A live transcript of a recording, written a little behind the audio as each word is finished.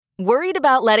Worried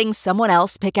about letting someone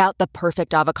else pick out the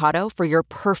perfect avocado for your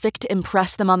perfect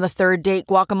impress them on the third date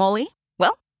guacamole?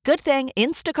 Well, good thing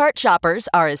Instacart shoppers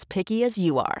are as picky as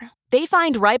you are. They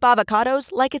find ripe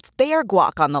avocados like it's their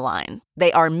guac on the line.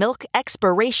 They are milk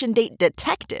expiration date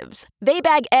detectives. They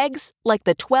bag eggs like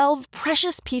the 12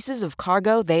 precious pieces of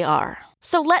cargo they are.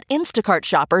 So let Instacart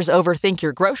shoppers overthink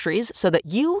your groceries so that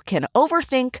you can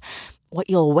overthink what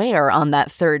you'll wear on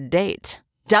that third date.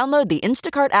 Download the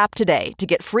Instacart app today to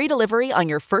get free delivery on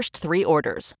your first 3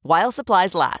 orders, while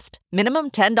supplies last.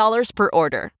 Minimum $10 per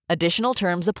order. Additional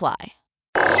terms apply.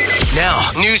 Now,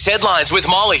 news headlines with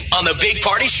Molly on the Big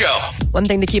Party Show. One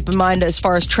thing to keep in mind as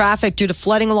far as traffic, due to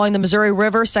flooding along the Missouri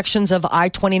River, sections of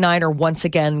I-29 are once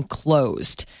again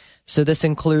closed. So this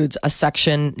includes a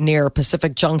section near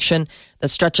Pacific Junction that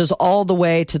stretches all the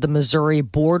way to the Missouri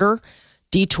border.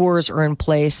 Detours are in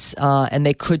place, and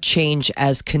they could change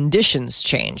as conditions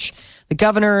change. The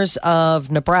governors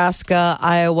of Nebraska,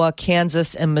 Iowa,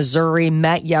 Kansas, and Missouri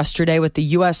met yesterday with the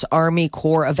U.S. Army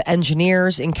Corps of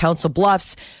Engineers in Council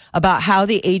Bluffs about how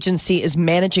the agency is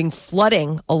managing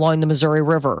flooding along the Missouri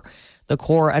River. The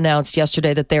Corps announced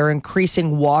yesterday that they're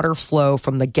increasing water flow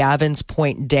from the Gavins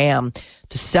Point Dam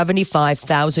to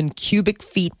 75,000 cubic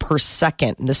feet per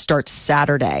second, and this starts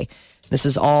Saturday. This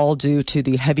is all due to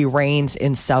the heavy rains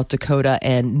in South Dakota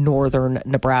and northern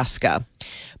Nebraska.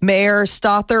 Mayor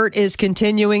Stothert is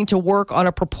continuing to work on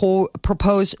a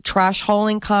proposed trash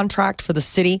hauling contract for the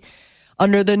city.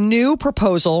 Under the new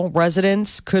proposal,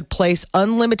 residents could place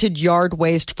unlimited yard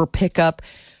waste for pickup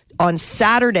on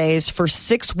Saturdays for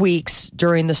 6 weeks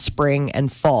during the spring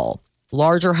and fall.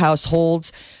 Larger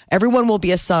households, everyone will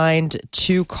be assigned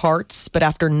 2 carts, but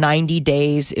after 90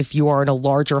 days, if you are in a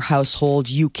larger household,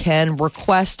 you can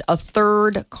request a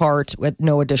 3rd cart with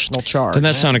no additional charge. Doesn't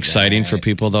that sound exciting for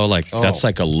people, though? That's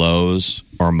like a Lowe's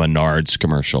or Menards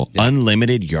commercial. Yeah.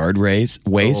 Unlimited yard waste.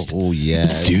 Oh, yeah.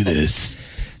 Let's do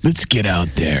this. Let's get out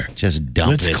there. Just dump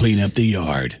Let's it. clean up the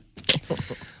yard.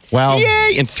 Well,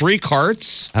 yay! And 3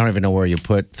 carts? I don't even know where you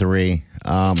put 3.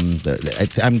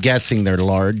 I'm guessing they're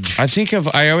large.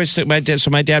 I always think my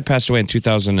dad passed away in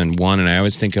 2001, and I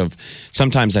always think of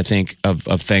things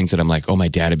that I'm like, oh, my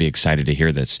dad would be excited to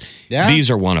hear this. Yeah. These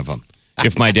are one of them.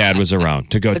 If my dad was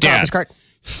around, to go, Dad,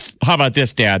 how about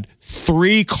this, Dad?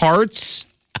 3 carts?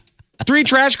 3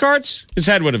 trash carts? His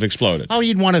head would have exploded. Oh,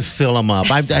 you'd want to fill them up.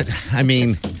 I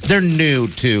mean, they're new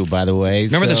too, by the way.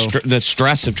 Remember the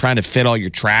stress of trying to fit all your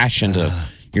trash into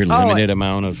your limited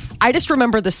amount of... I just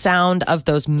remember the sound of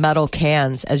those metal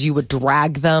cans as you would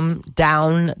drag them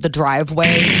down the driveway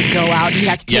to go out. You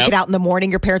had to take it out in the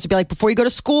morning. Your parents would be like, before you go to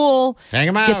school, hang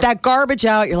them out. Get that garbage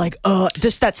out. You're like,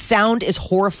 just that sound is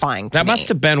horrifying to me. That must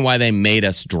have been why they made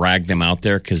us drag them out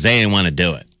there, because they didn't want to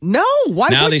do it. No, why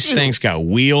would you? Now these things got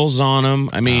wheels on them.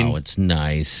 I mean... it's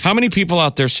nice. How many people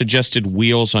out there suggested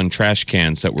wheels on trash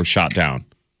cans that were shot down?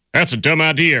 That's a dumb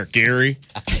idea, Gary.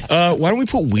 Why don't we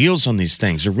put wheels on these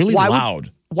things? They're really loud.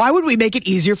 Why would we make it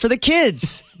easier for the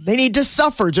kids? They need to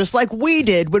suffer just like we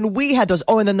did when we had those.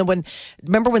 Oh, and then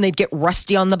remember when they'd get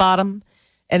rusty on the bottom?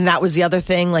 And that was the other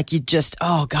thing. Like you just,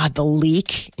 oh God, the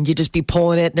leak. And you'd just be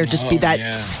pulling it. And there'd just be that,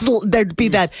 there'd be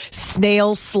that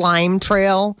snail slime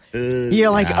trail. You're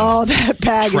like, that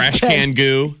bag trash is can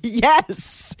goo.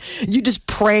 Yes. You just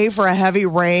pray for a heavy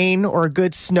rain or a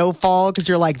good snowfall because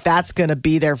you're like, that's going to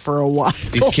be there for a while.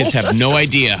 These kids have no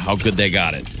idea how good they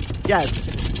got it.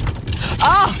 Yes.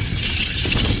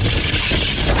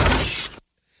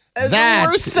 That's the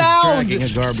worst sound. Dragging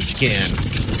a garbage can.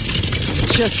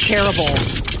 Just terrible.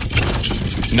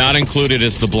 Not included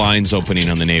is the blinds opening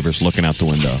on the neighbors looking out the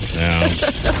window.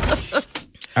 Yeah.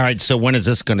 All right, so when is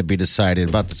this going to be decided?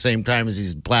 About the same time as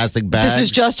these plastic bags? This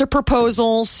is just a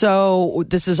proposal, so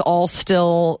this is all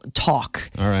still talk.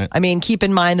 All right. I mean, keep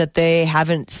in mind that they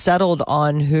haven't settled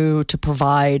on who to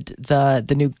provide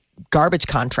the new garbage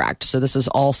contract. So this is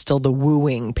all still the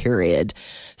wooing period.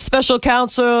 Special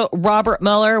counsel Robert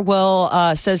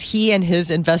Mueller says he and his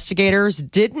investigators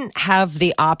didn't have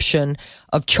the option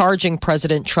of charging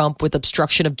President Trump with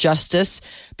obstruction of justice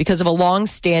because of a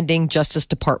long-standing Justice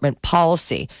Department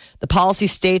policy. The policy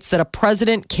states that a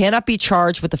president cannot be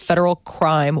charged with a federal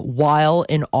crime while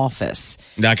in office.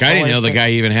 Like, I didn't know the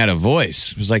guy even had a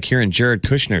voice. It was like hearing Jared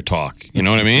Kushner talk. You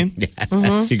know what I mean? Yeah.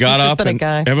 Mm-hmm. He got up and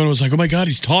everyone was like, oh my God,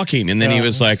 he's talking. And then he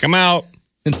was like, I'm out.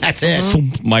 And that's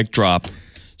it. Mic drop.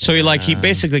 So he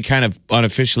basically kind of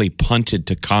unofficially punted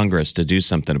to Congress to do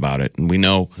something about it. And we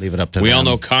know, leave it up to we them. all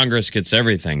know Congress gets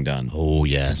everything done. Oh,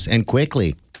 yes. And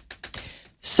quickly.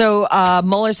 So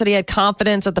Mueller said he had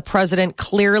confidence that the president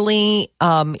clearly,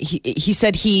 he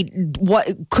said he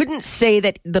couldn't say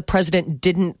that the president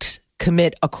didn't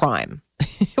commit a crime.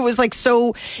 It was like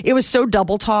it was so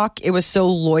double talk. It was so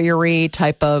lawyery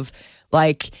type of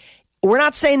like, we're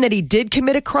not saying that he did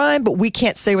commit a crime, but we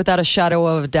can't say without a shadow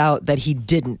of a doubt that he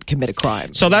didn't commit a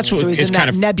crime. So that's what he's is in kind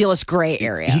that of nebulous gray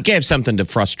area. He gave something to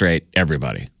frustrate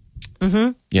everybody.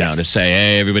 Mm-hmm. You know, to say,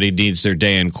 hey, everybody needs their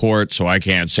day in court, so I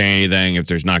can't say anything if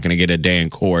there's not going to get a day in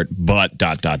court, but ...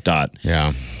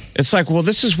 Yeah. It's like, well,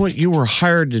 this is what you were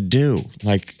hired to do.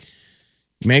 Like,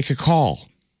 make a call.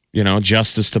 You know,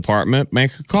 Justice Department,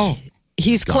 make a call.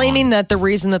 He's claiming that the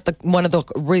reason that one of the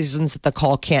reasons that the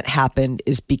call can't happen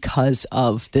is because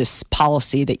of this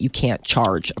policy that you can't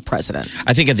charge a president.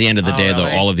 I think at the end of the day, though,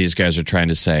 all of these guys are trying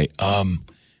to say,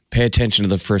 pay attention to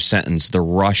the first sentence. The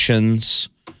Russians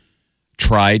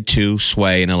tried to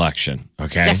sway an election.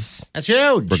 Okay? Yes. That's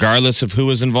huge. Regardless of who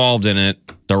was involved in it,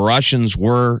 the Russians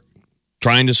were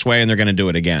trying to sway and they're going to do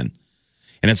it again.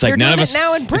 And it's like none of us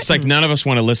now in it's like none of us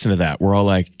want to listen to that. We're all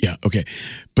like, yeah, okay.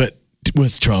 But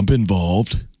was Trump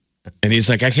involved? And he's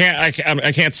like, I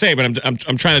can't say, but I'm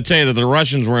trying to tell you that the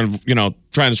Russians were,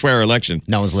 trying to sway our election.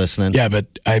 No one's listening. Yeah, but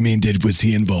I mean, was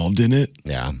he involved in it?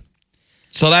 Yeah.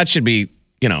 So that should be,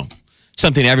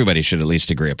 something everybody should at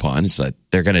least agree upon. It's that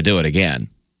they're going to do it again.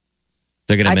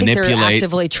 They're going to manipulate. I think they're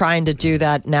actively trying to do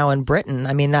that now in Britain.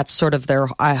 I mean, that's sort of their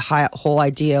whole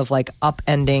idea of like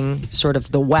upending sort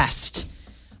of the West.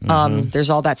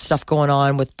 There's all that stuff going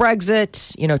on with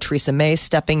Brexit, Theresa May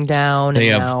stepping down. They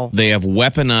have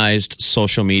weaponized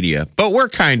social media, but we're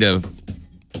kind of,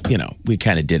 we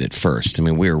kind of did it first. I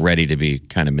mean, we were ready to be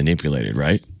kind of manipulated,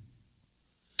 right?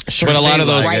 Sure, but a lot of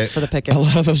those, right for the pickings. A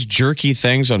lot of those jerky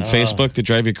things on Facebook that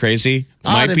drive you crazy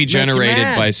might be generated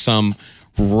by some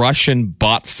Russian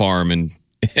bot farm in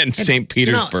St.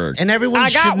 Petersburg. And everyone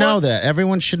should know that.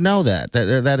 Everyone should know that.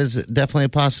 That is definitely a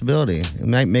possibility. It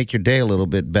might make your day a little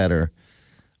bit better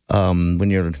when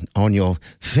you're on your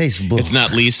Facebook. It's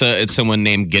not Lisa. It's someone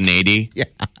named Gennady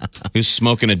who's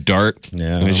smoking a dart.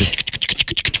 Yeah.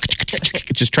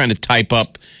 Just trying to type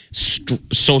up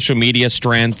social media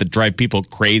strands that drive people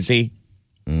crazy.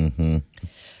 Mm-hmm.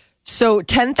 So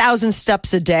 10,000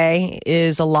 steps a day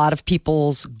is a lot of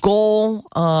people's goal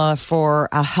for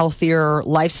a healthier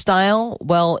lifestyle.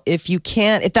 Well, if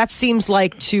that seems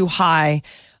like too high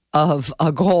of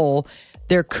a goal,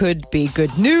 there could be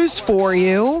good news for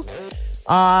you.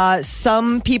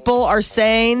 Some people are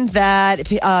saying that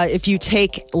if you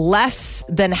take less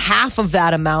than half of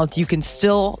that amount, you can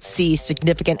still see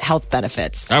significant health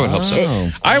benefits. I would hope so.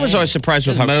 I was always surprised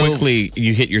with how quickly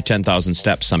you hit your 10,000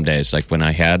 steps some days. Like when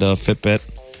I had a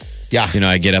Fitbit. Yeah.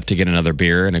 I get up to get another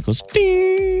beer and it goes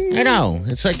ding. I know.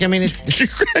 It's like,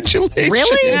 congratulations.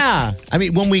 Really? Yeah. I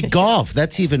mean, when we golf,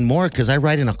 that's even more because I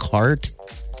ride in a cart.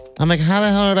 I'm like, how the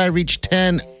hell did I reach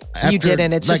 10? You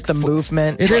didn't. It's just the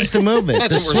movement. It is the movement,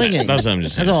 the swinging. That's what I'm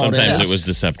just saying. Sometimes it was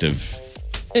deceptive.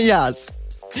 Yes.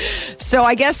 So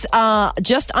I guess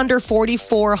just under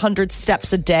 4,400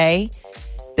 steps a day,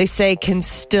 they say can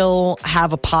still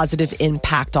have a positive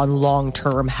impact on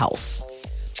long-term health.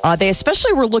 They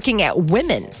especially were looking at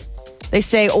women. They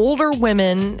say older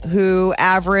women who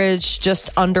average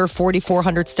just under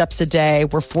 4,400 steps a day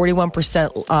were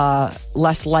 41%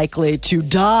 less likely to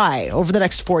die over the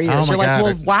next 4 years. Oh, You're God.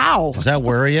 like, well, wow. Does that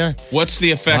worry you? What's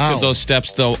the effect of those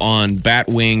steps, though, on bat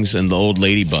wings and the old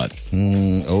lady butt?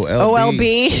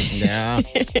 OLB. Yeah.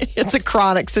 It's a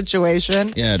chronic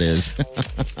situation. Yeah, it is.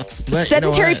 But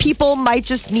Sedentary people might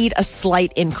just need a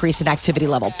slight increase in activity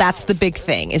level. That's the big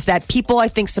thing, is that people, I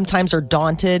think, sometimes are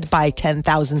daunted by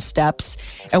 10,000 steps.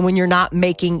 And when you're not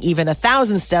making even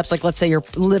 1,000 steps, like let's say you're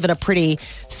living a pretty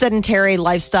sedentary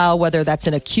lifestyle, whether that's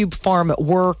in a cube farm at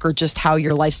work or just how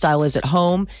your lifestyle is at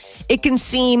home, it can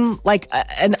seem like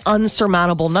an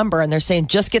unsurmountable number. And they're saying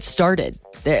just get started.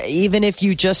 Even if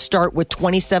you just start with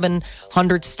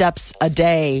 2,700 steps a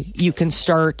day, you can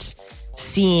start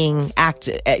seeing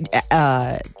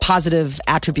positive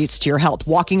attributes to your health.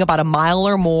 Walking about a mile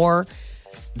or more,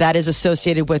 that is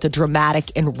associated with a dramatic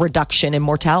reduction in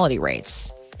mortality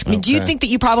rates. I mean, do you think that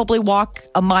you probably walk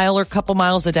a mile or a couple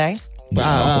miles a day?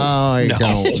 I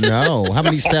don't know. How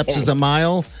many steps is a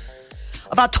mile?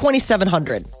 About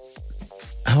 2,700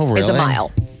 Oh, really? is a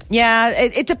mile. Yeah,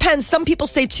 it depends. Some people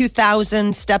say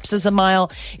 2,000 steps is a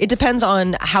mile. It depends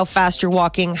on how fast you're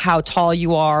walking, how tall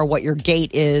you are, what your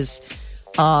gait is.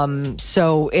 10,000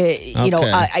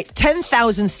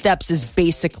 steps is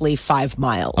basically 5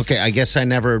 miles. Okay, I guess I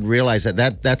never realized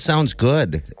that. That sounds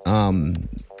good.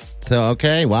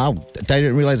 Okay, wow. I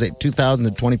didn't realize that 2,000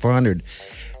 to 2,400.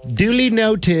 Duly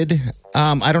noted.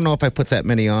 I don't know if I put that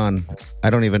many on. I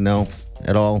don't even know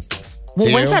at all.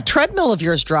 Well, when's that treadmill of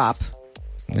yours drop?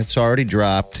 It's already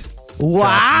dropped. Wow,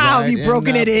 Dropped have you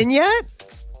broken it in yet?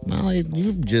 Molly,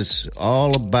 you just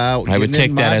all about. I would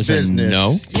take that as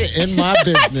business. a no. Yeah, in my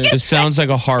business. This sounds like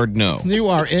a hard no. You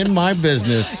are in my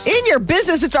business. In your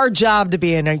business, it's our job to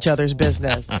be in each other's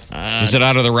business. Is it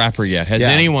out of the wrapper yet? Has Yeah.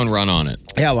 anyone run on it?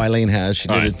 Yeah, Wileen has. She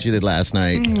did All it. right. She did last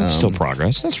night. Still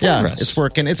progress. That's yeah, progress. it's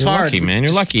working. It's You're hard. lucky, man.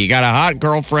 You're lucky. You got a hot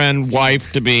girlfriend,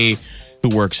 wife to be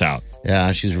who works out.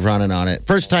 Yeah, she's running on it.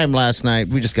 First time last night.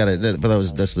 We just got it. For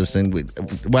those that's listening,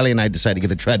 Welly and I decided to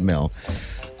get a treadmill.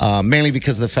 Mainly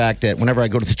because of the fact that whenever I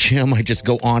go to the gym, I just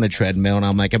go on a treadmill, and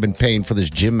I'm like, I've been paying for this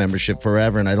gym membership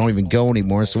forever, and I don't even go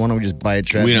anymore. So why don't we just buy a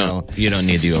treadmill? You don't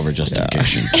need the over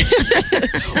justification.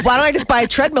 Why don't I just buy a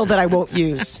treadmill that I won't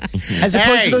use, as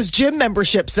opposed to those gym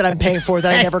memberships that I'm paying for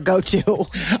that I never go to?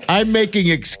 I'm making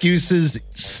excuses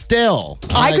still.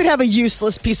 I could have a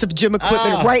useless piece of gym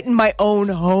equipment right in my own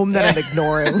home that I'm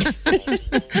ignoring.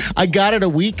 I got it a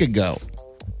week ago.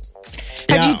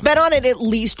 Have you been on it at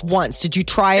least once? Did you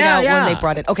try it out when they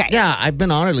brought it? Okay. Yeah, I've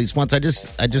been on it at least once. I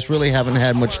just really haven't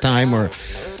had much time or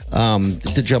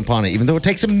to jump on it. Even though it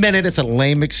takes a minute, it's a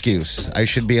lame excuse. I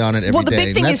should be on it every day. Well, the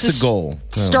big thing That's is the goal.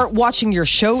 So. Start watching your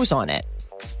shows on it.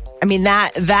 I mean,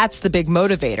 that's the big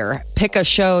motivator. Pick a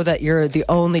show that you're the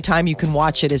only time you can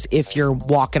watch it is if you're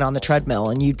walking on the treadmill,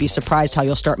 and you'd be surprised how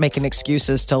you'll start making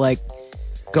excuses to like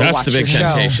go That's watch the big your show.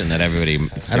 temptation that everybody.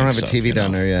 I don't have a thinks of, TV you know.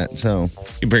 down there yet, so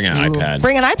You bring an iPad.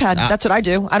 Bring an iPad. That's what I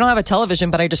do. I don't have a television,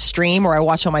 but I just stream or I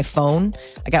watch on my phone.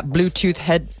 I got Bluetooth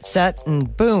headset,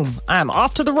 and boom, I'm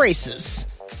off to the races.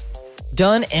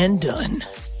 Done and done.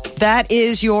 That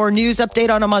is your news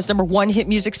update on Omaha's number one hit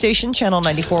music station, Channel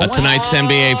 94.1. Tonight's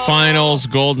NBA Finals,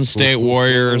 Golden State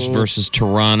Warriors versus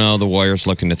Toronto. The Warriors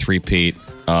looking to three-peat.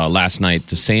 Last night,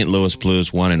 the St. Louis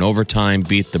Blues won in overtime,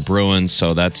 beat the Bruins.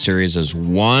 So that series is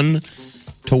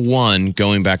 1-1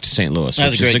 going back to St. Louis,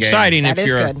 That's which a is great game. exciting That if is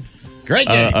you're good. great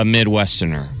game. a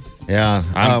Midwesterner. Yeah,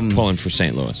 I'm pulling for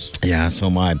St. Louis. yeah, so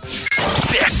am I. This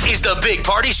is the Big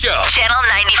Party Show. Channel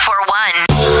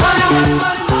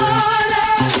 94.1.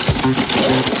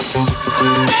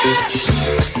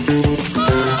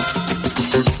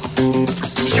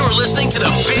 You're listening to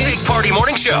the Big Party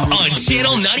Morning Show on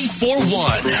Channel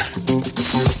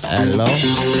 94.1. Hello.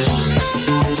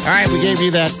 All right, we gave you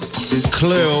that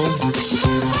clue.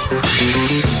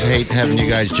 I hate having you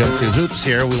guys jump through hoops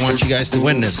here. We want you guys to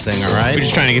win this thing, all right? We're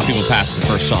just trying to get people past the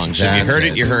first song. So if you That's heard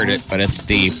it. it, you heard it. But it's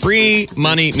the free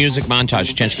money music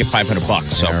montage. Chance to get $500.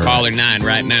 So All right. caller 9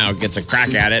 right now gets a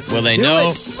crack at it. Will they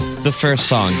know the first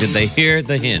song? Did they hear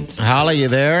the hint? Holly, you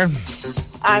there?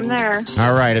 I'm there.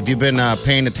 All right. Have you been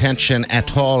paying attention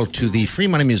at all to the free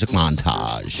money music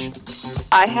montage?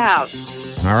 I have.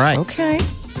 All right. Okay.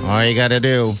 All you got to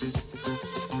do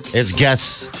is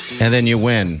guess, and then you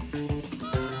win.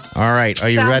 All right. Are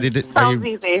you ready to? Sounds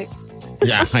easy.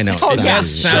 Yeah, I know. Oh, yeah,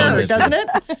 Sounds- sure, doesn't it?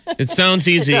 It sounds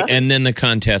easy, and then the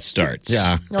contest starts.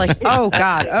 Yeah. You're like, oh,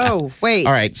 God. Oh, wait.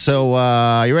 All right. So,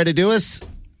 you ready to do this?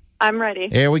 I'm ready.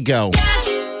 Here we go.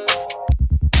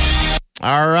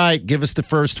 All right. Give us the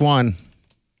first one.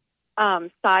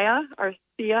 Sia or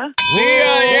Sia.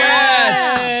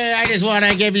 Yes! I just want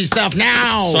to give you stuff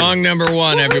now. Song number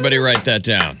 1. Everybody write that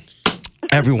down.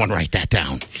 Everyone write that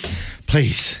down,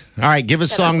 please. All right. Give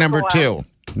us song took a number while. 2.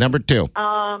 Number 2.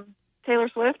 Taylor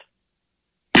Swift.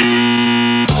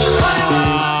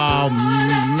 Oh,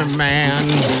 man.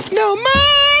 No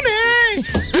money.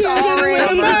 Sorry.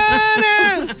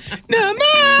 No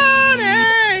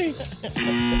money.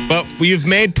 But we've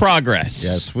made progress.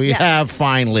 Yes, we have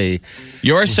finally.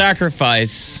 Your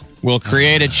sacrifice will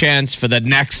create a chance for the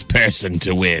next person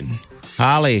to win.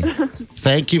 Holly,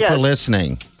 thank you for Yes.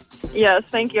 listening. Yes,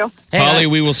 thank you. Holly,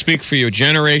 we will speak for you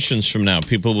generations from now.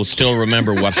 People will still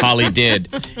remember what Holly did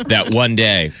that one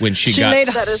day when she got laid-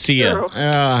 That is Sia. true.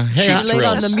 Hey, She laid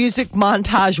on thrills. the music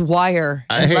montage wire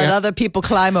and Hey, let other people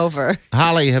climb over.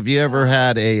 Holly, have you ever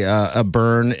had a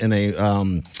burn in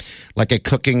a like a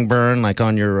cooking burn, like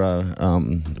on your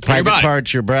private body.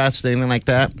 parts, your breast, anything like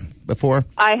that before?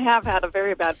 I have had a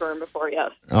very bad burn before, yes.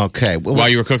 Okay. Well, While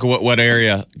you were cooking, what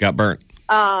area got burnt?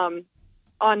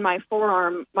 On my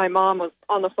forearm, my mom was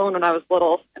on the phone when I was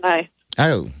little, and I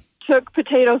oh, took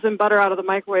potatoes and butter out of the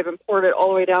microwave and poured it all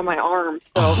the way down my arm.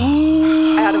 So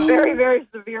I had a very, very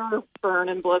severe burn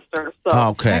and blister. So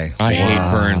okay. I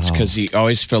hate burns because you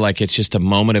always feel like it's just a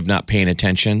moment of not paying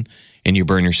attention and you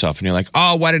burn yourself. And you're like,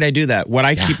 oh, why did I do that? What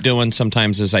I keep doing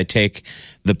sometimes is I take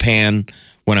the pan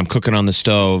when I'm cooking on the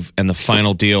stove and the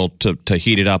final deal to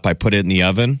heat it up, I put it in the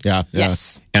oven Yeah.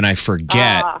 Yes. and I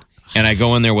forget and I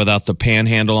go in there without the pan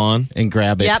handle on. And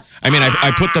grab it. Yep. I mean,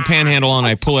 I put the pan handle on,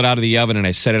 I pull it out of the oven, and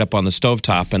I set it up on the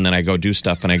stovetop, and then I go do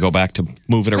stuff, and I go back to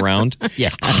move it around. Yeah.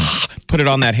 Put it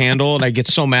on that handle, and I get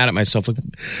so mad at myself. Like,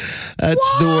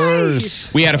 That's the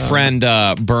worst. we had a friend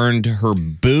burned her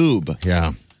boob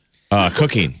Yeah.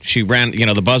 cooking. She ran,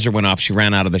 the buzzer went off. She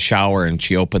ran out of the shower, and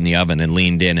she opened the oven and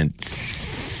leaned in, and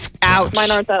ouch.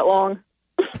 Mine aren't that long.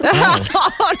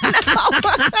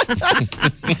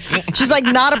 She's like,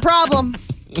 not a problem.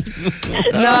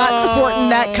 Not sporting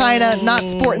that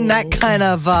kind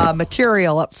of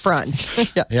material up front.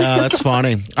 Yeah. Yeah, that's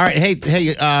funny. All right. Hey,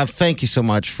 thank you so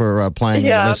much for playing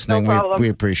Yeah, and listening. no problem. We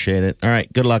appreciate it. All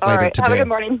right. Good luck All later right. today. Have a good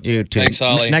morning. You too. Thanks,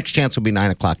 Ollie. Next chance will be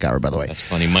 9 o'clock hour, by the way. That's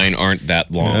funny. Mine aren't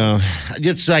that long.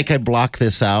 It's like I blocked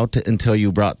this out until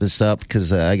you brought this up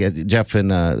because I get Jeff and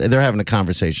they're having a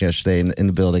conversation yesterday in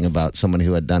the building about someone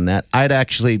who had done that. I'd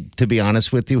actually, to be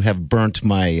honest with you, have burnt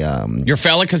my. Your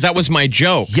fella, because that was my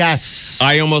joke. Yes.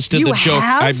 I almost did You the joke.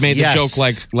 have? I made Yes. the joke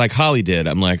like Holly did.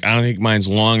 I'm like, I don't think mine's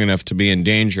long enough to be in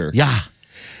danger. Yeah.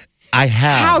 I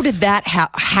have. How did that?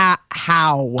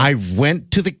 How? I went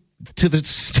to the to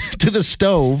the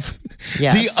stove.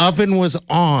 Yes. The oven was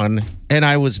on, and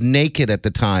I was naked at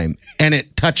the time, and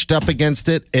it touched up against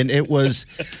it, and it was.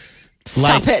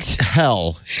 Stop like it.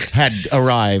 hell had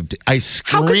arrived. I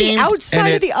screamed. How could the outside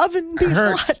and of the it oven be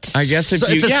hurt. hot? I guess if So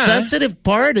you it's a yeah. sensitive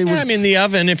part. It Yeah, was. I mean, the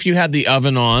oven. If you had the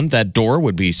oven on, that door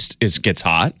would be gets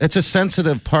hot. it's a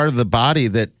sensitive part of the body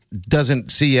that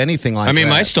doesn't see anything like. I mean,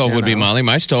 that, my stove you would be know? Molly.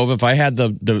 My stove, if I had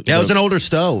the Yeah, it was an older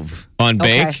stove. on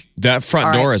bake, Okay. that front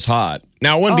All right. door is hot.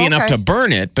 Now it wouldn't be Oh, enough okay. to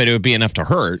burn it, but it would be enough to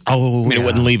hurt. Oh, I mean, it yeah.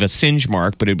 wouldn't leave a singe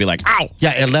mark, but it'd be like, ow.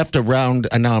 Yeah, it left around.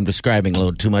 And now I'm describing a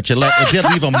little too much. It did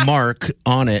leave a mark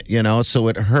on it, so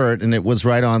it hurt, and it was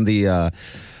right on the,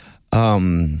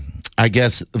 I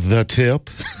guess the tip.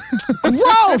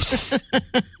 Gross.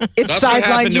 It That's what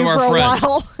happened sidelined to you our for a friend.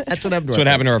 while. That's what I'm doing. That's what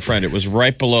happened to our friend. It was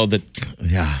right below the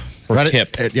Yeah, Or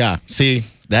tip. yeah, see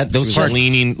those it was parts.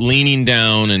 leaning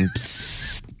down and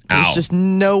ow. There's just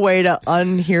no way to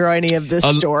unhear any of this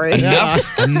story.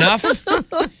 Enough,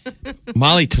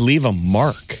 Molly, to leave a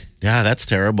mark. Yeah, that's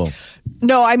terrible.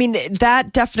 No, I mean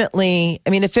that definitely. I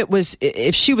mean,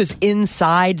 if she was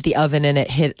inside the oven and it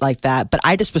hit like that, but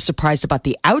I just was surprised about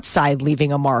the outside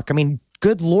leaving a mark. I mean,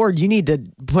 good Lord, you need to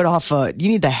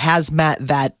hazmat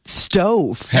that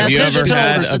stove. Have you It's ever an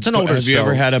had? older- it's an older Have you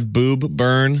ever stove. had a boob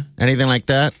burn? Anything like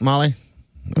that, Molly?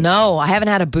 No, I haven't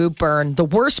had a boob burn. The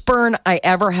worst burn I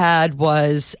ever had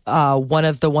was one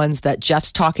of the ones that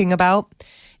Jeff's talking about,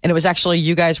 and it was actually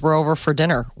you guys were over for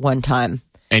dinner one time.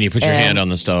 And you put your And- hand on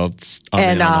the stove,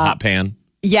 on the hot pan.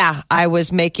 Yeah, I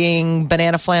was making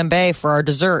banana flambe for our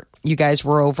dessert. You guys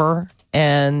were over,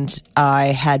 and I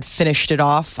had finished it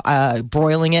off,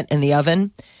 broiling it in the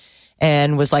oven,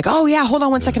 and was like, oh, yeah, hold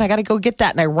on 1 second. I got to go get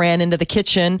that. And I ran into the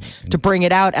kitchen to bring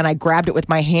it out, and I grabbed it with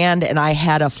my hand, and I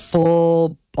had a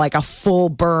full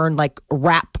burn, like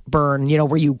wrap burn,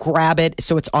 where you grab it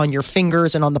so it's on your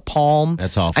fingers and on the palm.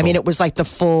 That's awful. I mean, it was like the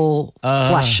full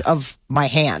flesh of my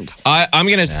hand. I'm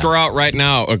going to throw out right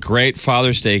now a great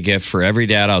Father's Day gift for every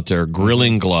dad out there: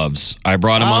 grilling gloves. I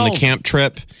brought them on the camp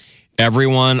trip.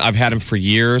 Everyone, I've had them for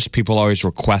years. People always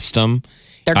request them.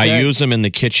 They're I good. use them in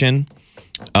the kitchen.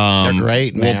 They're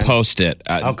great, man. We'll post it.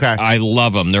 Okay. I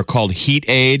love them. They're called Heat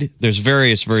Aid. There's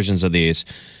various versions of these,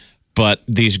 but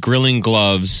these grilling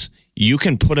gloves, you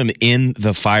can put them in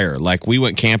the fire. Like we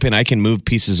went camping, I can move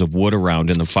pieces of wood around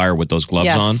in the fire with those gloves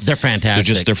Yes. on. They're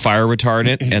fantastic. They're fire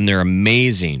retardant and they're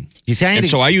amazing. You see, And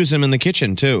so I use them in the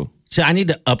kitchen too. I need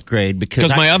to upgrade because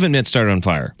Because my oven mitt started on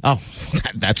fire. oh,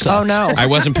 that's Oh, no. I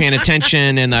wasn't paying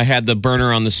attention and I had the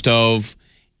burner on the stove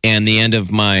and the end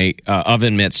of my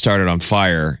oven mitt started on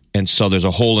fire. And so there's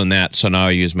a hole in that. So now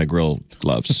I use my grill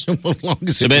gloves. as long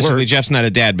as So it basically, works. Jeff's not a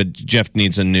dad, but Jeff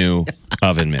needs a new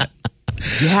oven mitt.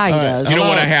 Yeah, he does. You know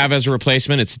what I have as a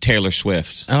replacement? It's Taylor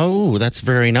Swift. Oh, that's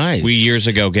very nice. We years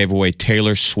ago gave away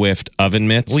Taylor Swift oven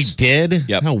mitts. We did.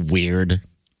 Yep. How weird.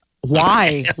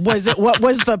 Why? What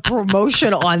was the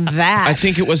promotion on that? I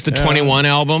think it was the 21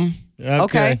 album.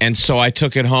 Okay. And so I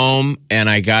took it home and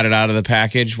I got it out of the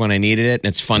package when I needed it. And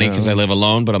it's funny because I live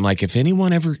alone, but I'm like,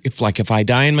 if I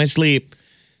die in my sleep,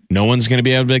 no one's going to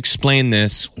be able to explain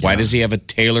this. Why does he have a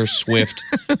Taylor Swift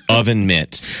oven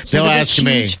mitt? They'll was a ask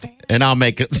me, huge fan. and I'll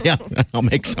make it. Yeah, I'll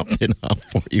make something up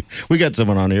for you. We got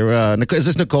someone on here. Is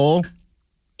this Nicole?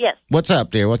 Yes. What's up,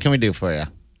 dear? What can we do for you?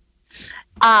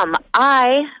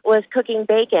 I was cooking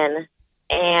bacon,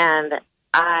 and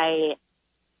I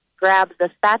grabbed the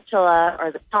spatula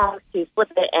or the tongs to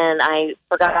flip it, and I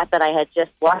forgot that I had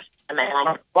just washed them, and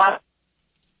I washed.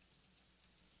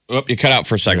 Oh, you cut out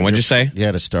for a second. What'd you say? You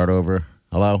had to start over.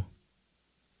 Hello?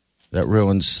 That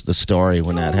ruins the story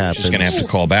when that happens. Just gonna have to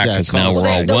call back because now we're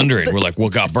all wondering. We're like,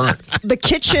 what got burnt? The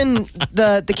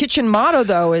kitchen motto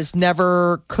though is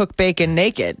never cook bacon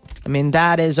naked. I mean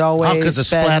that is always because the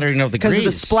splattering of the grease. Because of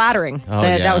the splattering.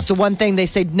 That was the one thing they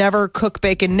say: never cook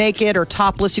bacon naked or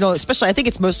topless. You know, especially I think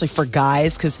it's mostly for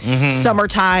guys because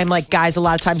summertime, like guys, a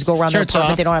lot of times go around their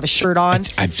apartment, they don't have a shirt on.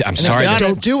 I'm sorry,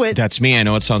 don't do it. That's me. I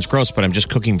know it sounds gross, but I'm just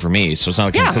cooking for me, so it's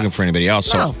not like I'm cooking for anybody else.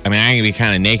 So No. I mean, I can be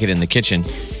kind of naked in the kitchen.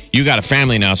 You got a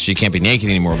family now, so you can't be naked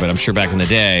anymore. But I'm sure back in the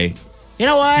day, you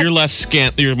know what? You're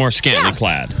more scantily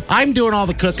clad. I'm doing all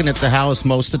the cooking at the house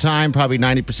most of the time, probably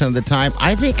 90% of the time.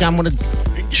 I think I'm going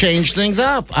to change things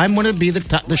up. I'm going to be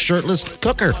the shirtless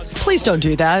cooker. Please don't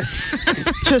do that.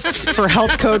 Just for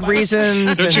health code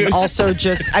reasons, and also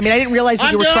just. I mean, I didn't realize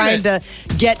that you were trying to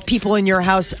get people in your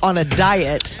house on a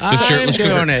diet. The shirtless doing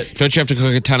cooker. it. Don't you have to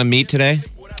cook a ton of meat today?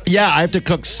 Yeah, I have to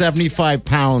cook 75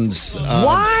 pounds.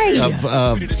 Why?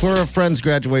 For a friend's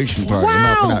graduation party. I'm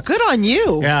helping Wow, out. good on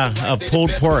you. Yeah, pulled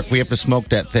pork. We have to smoke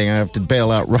that thing. I have to bail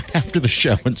out right after the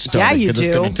show and start. Yeah, you It's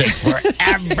do. going to take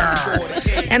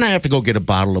forever. And I have to go get a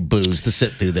bottle of booze to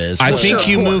sit through this. I think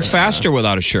you of move course. faster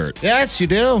without a shirt. Yes, you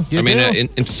do. I mean, in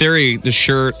theory, the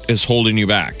shirt is holding you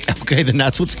back. okay, then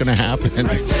that's what's going to happen.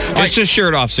 It's a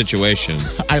shirt off situation.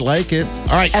 I like it.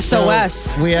 All right. SOS.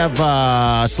 So we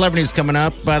have celebrities coming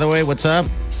up, by the way. What's up?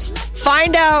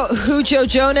 Find out who Joe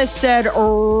Jonas said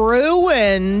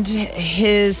ruined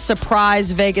his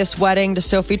surprise Vegas wedding to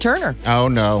Sophie Turner. Oh,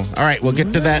 no. All right, we'll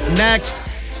get to that next.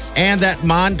 And that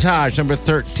montage, number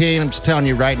 13. I'm just telling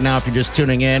you right now, if you're just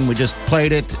tuning in, we just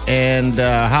played it, and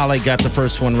Holly got the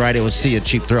first one right. It was Sia,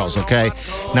 Cheap Thrills, okay?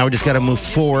 Now we just got to move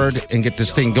forward and get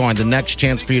this thing going. The next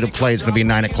chance for you to play is going to be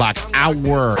 9 o'clock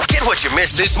hour. Get what you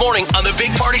missed this morning on the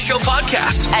Big Party Show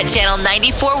podcast at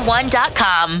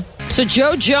channel941.com. So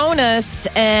Joe Jonas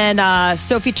and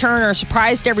Sophie Turner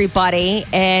surprised everybody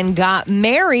and got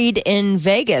married in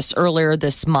Vegas earlier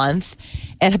this month.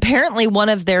 And apparently one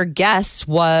of their guests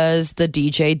was the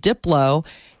DJ Diplo.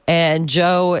 And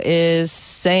Joe is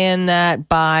saying that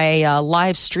by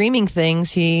live streaming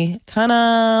things, he kind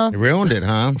of Ruined it,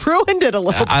 huh? ruined it a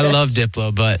little bit. I love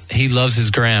Diplo, but he loves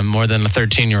his gram more than a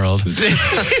 13-year-old.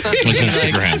 What's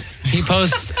Instagram? He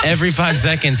posts every 5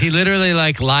 seconds. He literally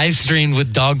live streamed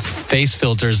with dog face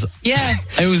filters. Yeah,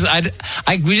 it was.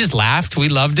 We just laughed. We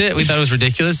loved it. We thought it was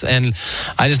ridiculous, and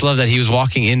I just love that he was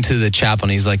walking into the chapel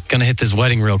and he's like, "Gonna hit this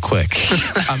wedding real quick."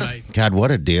 God,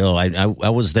 what a deal. I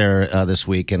was there this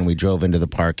week, and we drove into the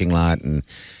parking lot and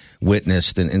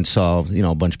witnessed and saw,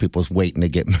 a bunch of people waiting to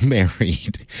get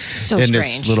married So in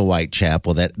strange. this little white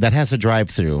chapel that has a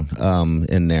drive-through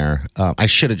in there. I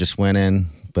should have just went in,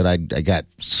 but I got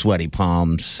sweaty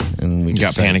palms and we You got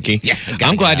just said- panicky. Yeah,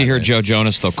 I'm glad to hear Joe. Joe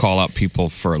Jonas though call out people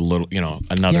for a little,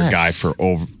 another Yes. guy for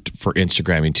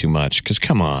Instagramming too much. Because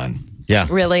come on, Yeah,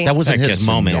 Really? That wasn't that his gets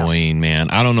moment. annoying, man.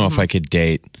 I don't know if I could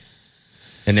date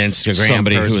An Instagram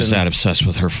somebody person. who is that obsessed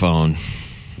with her phone.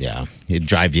 Yeah, it'd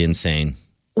drive you insane.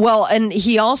 Well, and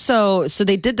he also, so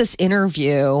they did this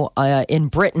interview in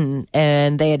Britain,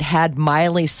 and they had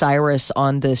Miley Cyrus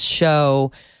on this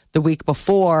show the week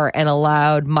before and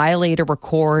allowed Miley to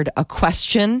record a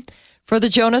question for the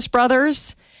Jonas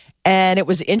Brothers. And it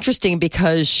was interesting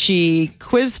because she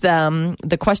quizzed them.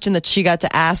 The question that she got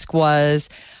to ask was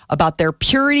about their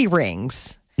purity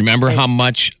rings. Remember how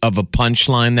much of a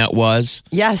punchline that was?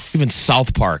 Yes. Even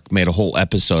South Park made a whole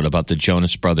episode about the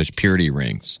Jonas Brothers purity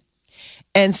rings.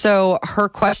 And so her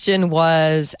question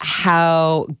was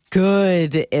how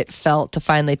good it felt to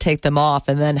finally take them off,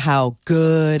 and then how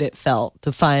good it felt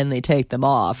to finally take them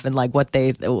off, and like what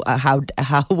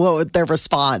what was their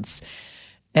response.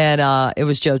 And it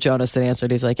was Joe Jonas that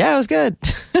answered. He's like, "Yeah, it was good."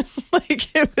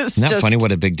 Like it was. Isn't that just funny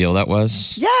what a big deal that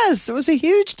was? Yes, it was a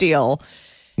huge deal.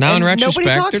 Now, in And nobody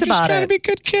retrospect, talks they're just about trying it. to be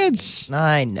good kids.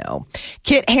 I know.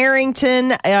 Kit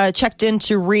Harington checked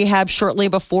into rehab shortly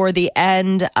before the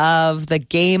end of the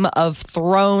Game of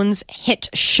Thrones hit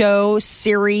show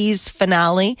series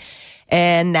finale.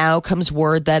 And now comes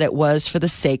word that it was for the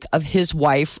sake of his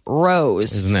wife,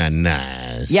 Rose. Isn't that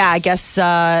nice? Yeah, I guess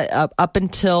up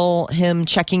until him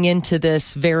checking into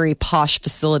this very posh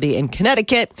facility in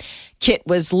Connecticut, Kit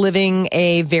was living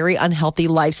a very unhealthy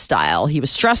lifestyle. He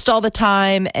was stressed all the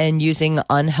time and using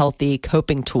unhealthy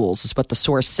coping tools, is what the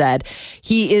source said.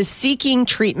 He is seeking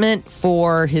treatment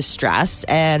for his stress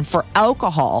and for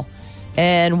alcohol.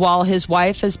 And while his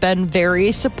wife has been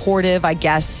very supportive, I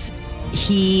guess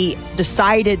he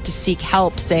decided to seek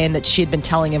help, saying that she had been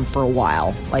telling him for a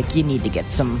while, like, you need to get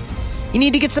some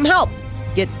help,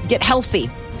 get healthy.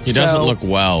 He doesn't look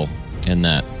well in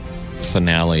that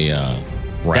finale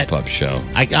wrap-up show.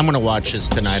 I'm going to watch this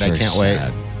tonight. I Very can't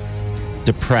sad. wait.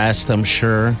 Depressed, I'm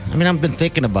sure. I mean, I've been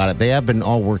thinking about it. They have been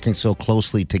all working so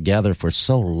closely together for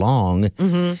so long.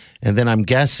 Mm-hmm. And then I'm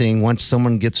guessing once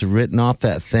someone gets written off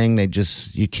that thing,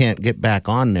 you can't get back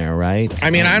on there, right? I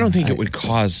mean, I don't think it would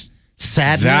cause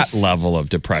sadness. that level of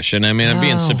depression. I mean, I'm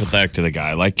being sympathetic to the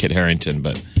guy. I like Kit Harington,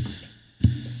 but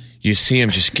you see him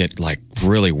just get like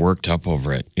really worked up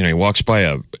over it. You know, he walks by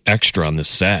a extra on the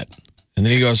set and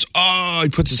then he goes, he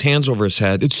puts his hands over his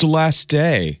head. It's the last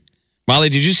day. Molly,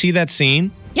 did you see that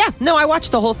scene? Yeah, no, I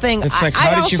watched the whole thing. It's like,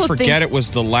 how did you forget it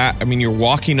was the last? I mean, you're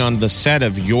walking on the set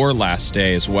of your last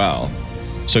day as well.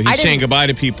 So he's saying goodbye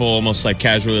to people almost like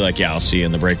casually, like, yeah, I'll see you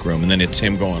in the break room. And then it's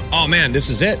him going, oh, man, this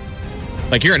is it.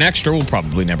 Like, you're an extra. We'll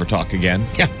probably never talk again.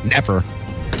 Yeah, never.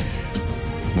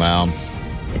 Wow.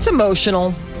 It's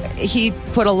emotional. He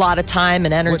put a lot of time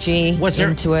and energy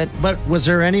into it. But was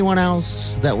there anyone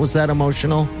else that was that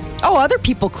emotional? Oh, other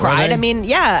people cried. I mean,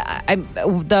 yeah.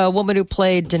 The woman who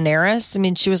played Daenerys, I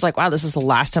mean, she was like, wow, this is the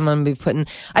last time I'm going to be putting...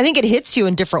 I think it hits you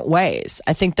in different ways.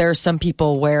 I think there are some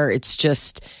people where it's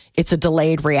a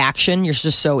delayed reaction. You're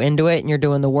just so into it and you're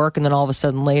doing the work. And then all of a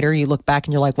sudden later you look back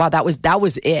and you're like, wow, that was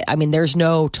it. I mean, there's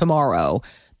no tomorrow.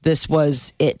 This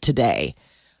was it today.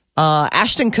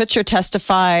 Ashton Kutcher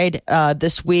testified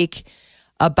this week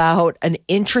about an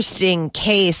interesting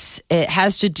case. It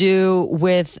has to do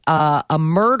with a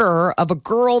murder of a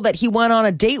girl that he went on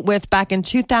a date with back in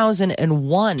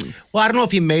 2001. Well, I don't know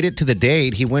if he made it to the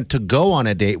date. He went to go on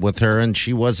a date with her and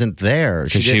she wasn't there.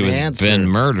 She was been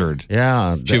murdered.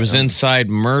 Yeah. She was inside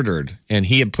murdered. And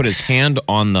he had put his hand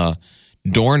on the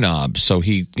doorknob. So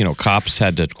cops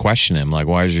had to question him. Like,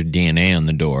 why is your DNA on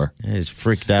the door? He's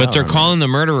freaked out. But they're calling the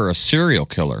murderer a serial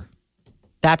killer.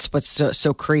 That's what's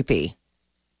so creepy.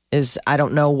 Is I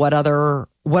don't know what other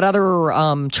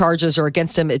charges are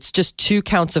against him. It's just 2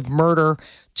 counts of murder,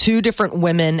 2 different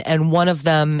women, and one of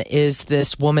them is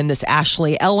this woman, this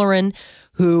Ashley Ellerin,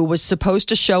 who was supposed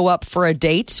to show up for a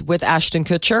date with Ashton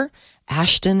Kutcher.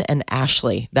 Ashton and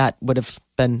Ashley. That would have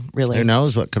been really... Who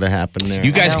knows what could have happened there.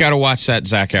 You guys got to watch that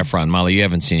Zac Efron. Molly, you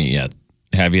haven't seen it yet,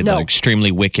 have you? No. The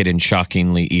extremely wicked and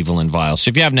shockingly evil and vile. So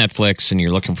if you have Netflix and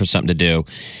you're looking for something to do...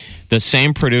 The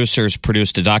same producers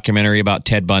produced a documentary about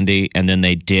Ted Bundy, and then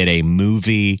they did a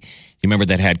movie. You remember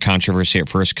that had controversy at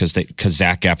first because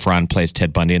Zac Efron plays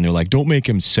Ted Bundy, and they're like, don't make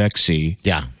him sexy.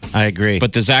 Yeah, I agree.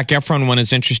 But the Zac Efron one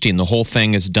is interesting. The whole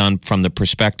thing is done from the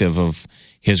perspective of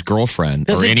his girlfriend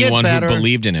or anyone who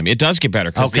believed in him. It does get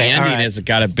better because the ending has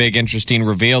got a big, interesting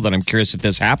reveal that I'm curious if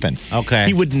this happened. Okay.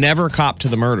 He would never cop to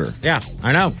the murder. Yeah,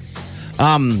 I know.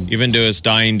 Even to his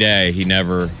dying day, he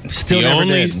never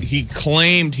did. He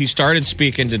claimed he started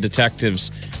speaking to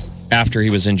detectives after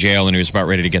he was in jail and he was about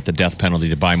ready to get the death penalty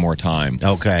to buy more time.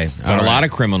 Okay. But a lot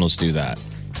of criminals do that.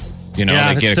 They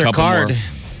get a couple card. more.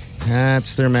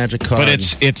 That's their magic card. But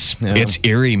it's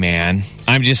eerie, man.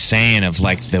 I'm just saying of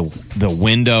like the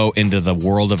window into the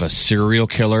world of a serial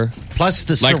killer. Plus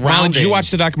the surrounding. surrounding. Did you watch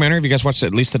the documentary? Have you guys watched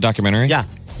at least the documentary? Yeah.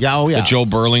 Yeah, oh yeah. The Joe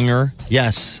Berlinger?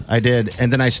 Yes, I did.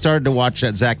 And then I started to watch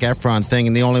that Zac Efron thing,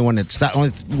 and the only way it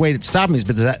stopped me is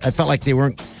because I felt like they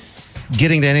weren't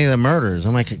getting to any of the murders.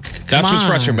 I'm like, That's what's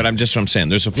frustrating, but I'm saying.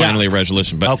 There's finally a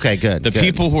resolution. But okay, good. The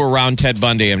people who were around Ted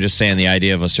Bundy, I'm just saying the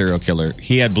idea of a serial killer,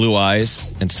 he had blue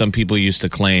eyes, and some people used to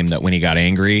claim that when he got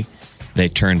angry, they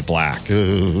turned black.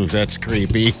 Ooh, that's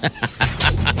creepy.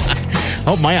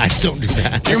 Oh, my eyes don't do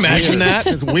that. Can you imagine that?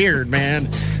 It's weird, man.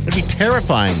 It'd be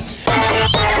terrifying.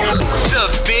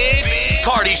 The Big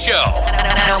Party Show.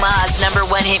 Omaha's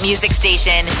 #1 hit music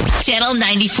station, Channel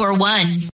 94.1.